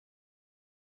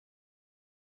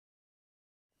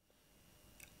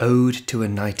Ode to a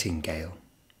Nightingale.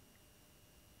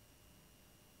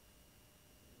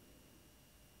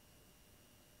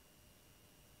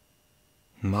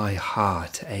 My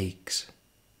heart aches,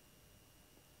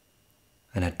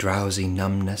 and a drowsy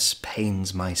numbness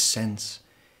pains my sense,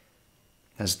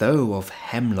 as though of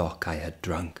hemlock I had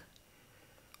drunk,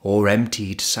 or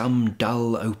emptied some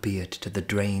dull opiate to the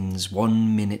drains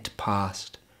 1 minute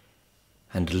past,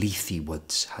 and Lethe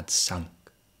woods had sunk.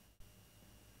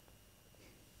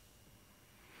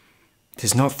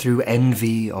 'Tis not through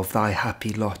envy of thy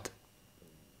happy lot,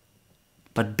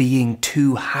 but being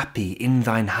too happy in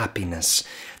thine happiness,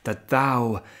 that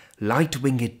thou,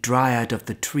 light-winged dryad of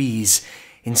the trees,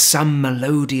 in some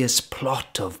melodious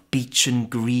plot of beechen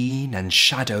green and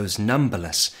shadows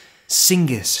numberless,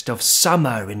 singest of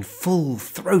summer in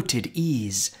full-throated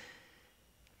ease.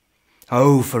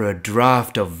 Oh, for a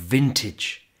draught of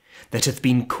vintage that hath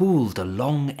been cooled a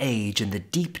long age in the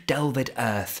deep delved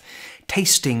earth,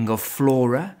 tasting of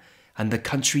flora and the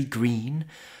country green,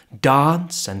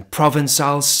 dance and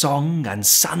Provençal song and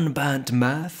sunburnt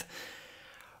mirth.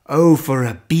 Oh, for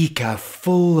a beaker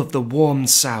full of the warm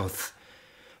south,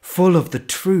 full of the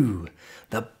true,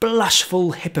 the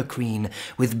blushful Hippocrene,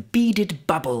 with beaded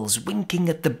bubbles winking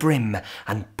at the brim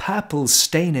and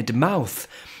purple-stained mouth,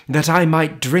 that I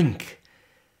might drink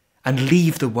and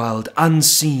leave the world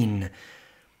unseen,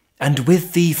 and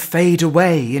with thee fade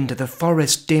away into the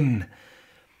forest dim,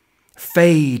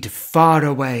 fade far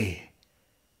away,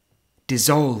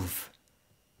 dissolve,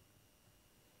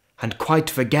 and quite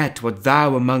forget what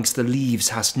thou amongst the leaves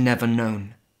hast never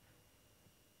known.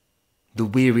 The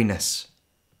weariness,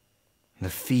 the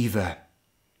fever,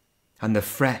 and the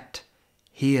fret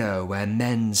here where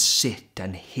men sit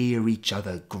and hear each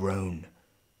other groan,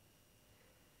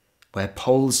 where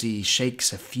palsy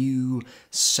shakes a few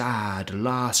sad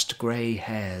last grey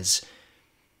hairs,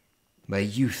 where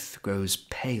youth grows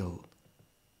pale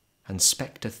and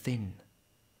spectre thin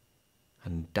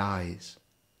and dies,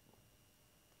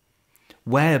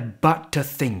 where but to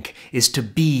think is to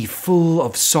be full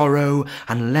of sorrow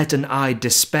and leaden-eyed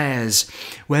despairs,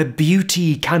 where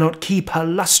beauty cannot keep her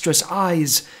lustrous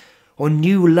eyes, or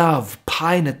new love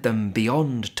pine at them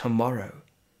beyond tomorrow.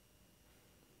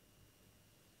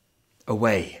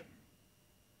 Away,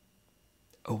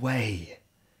 away,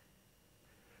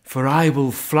 for I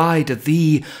will fly to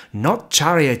thee, not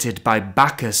charioted by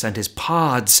Bacchus and his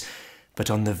pards, but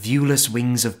on the viewless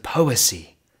wings of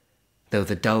poesy, though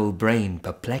the dull brain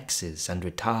perplexes and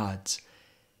retards.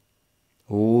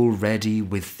 Already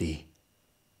with thee,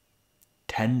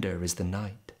 tender is the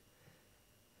night,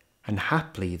 and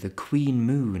haply the queen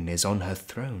moon is on her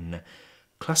throne,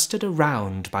 clustered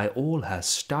around by all her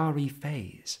starry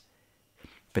fays.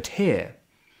 But here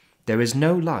there is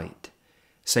no light,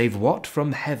 save what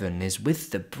from heaven is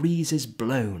with the breezes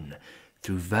blown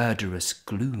through verdurous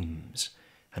glooms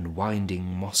and winding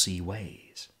mossy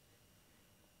ways.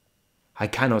 I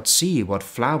cannot see what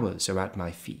flowers are at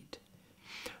my feet,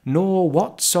 nor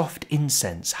what soft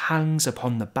incense hangs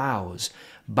upon the boughs,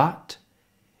 but,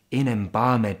 in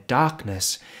embalmed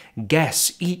darkness,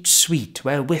 guess each sweet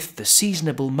wherewith the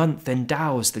seasonable month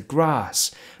endows the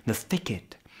grass, the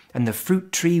thicket, and the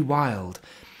fruit-tree wild,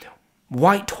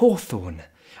 white hawthorn,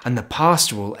 and the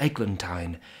pastoral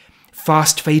eglantine,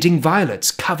 fast-fading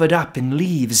violets covered up in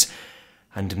leaves,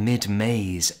 and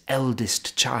mid-May's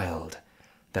eldest child,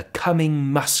 the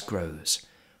coming musk-rose,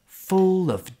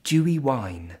 full of dewy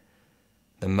wine,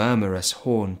 the murmurous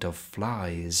haunt of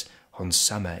flies on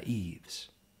summer eves.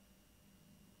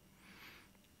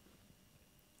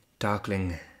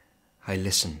 Darkling, I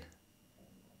listen,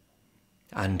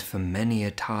 and for many a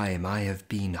time I have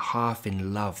been half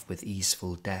in love with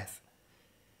easeful death,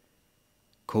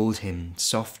 called him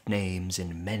soft names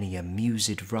in many a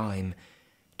mused rhyme,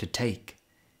 to take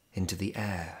into the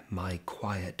air my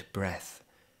quiet breath.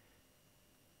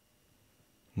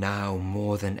 Now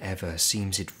more than ever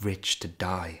seems it rich to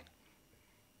die,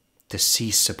 to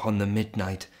cease upon the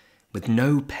midnight with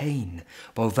no pain,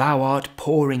 while thou art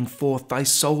pouring forth thy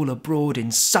soul abroad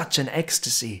in such an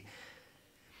ecstasy.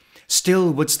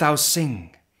 Still wouldst thou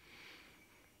sing,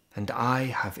 and I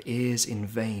have ears in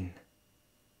vain,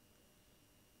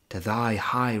 to thy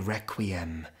high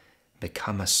requiem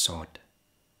become a sod.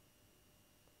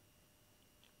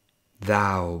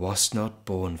 Thou wast not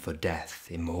born for death,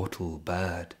 immortal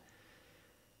bird.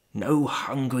 No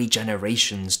hungry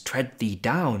generations tread thee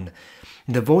down.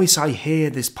 The voice I hear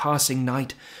this passing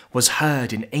night was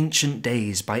heard in ancient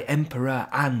days by emperor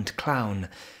and clown.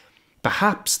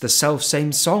 Perhaps the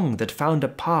self-same song that found a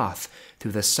path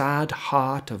through the sad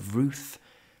heart of Ruth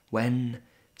when,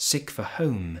 sick for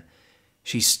home,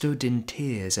 she stood in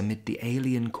tears amid the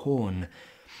alien corn,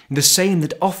 the same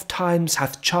that oft times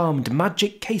hath charmed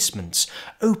magic casements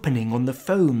opening on the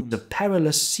foam of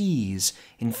perilous seas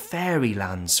in fairy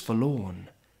lands forlorn.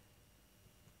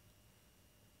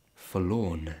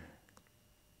 Forlorn.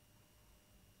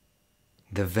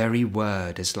 The very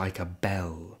word is like a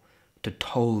bell to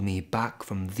toll me back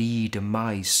from thee to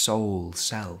my sole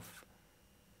self.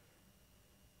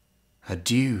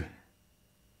 Adieu.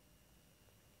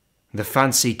 The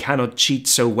fancy cannot cheat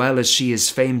so well as she is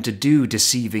famed to do,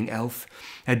 deceiving elf.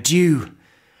 Adieu,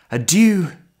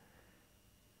 adieu.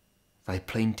 Thy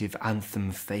plaintive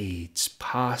anthem fades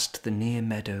past the near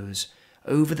meadows,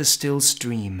 over the still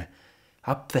stream,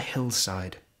 up the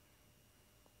hillside,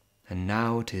 and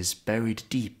now 'tis buried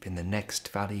deep in the next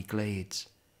valley glades.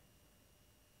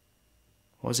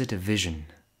 Was it a vision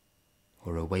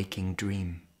or a waking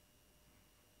dream?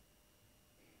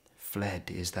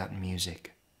 Fled is that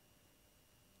music.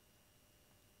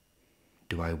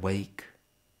 Do I wake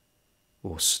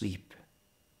or sleep?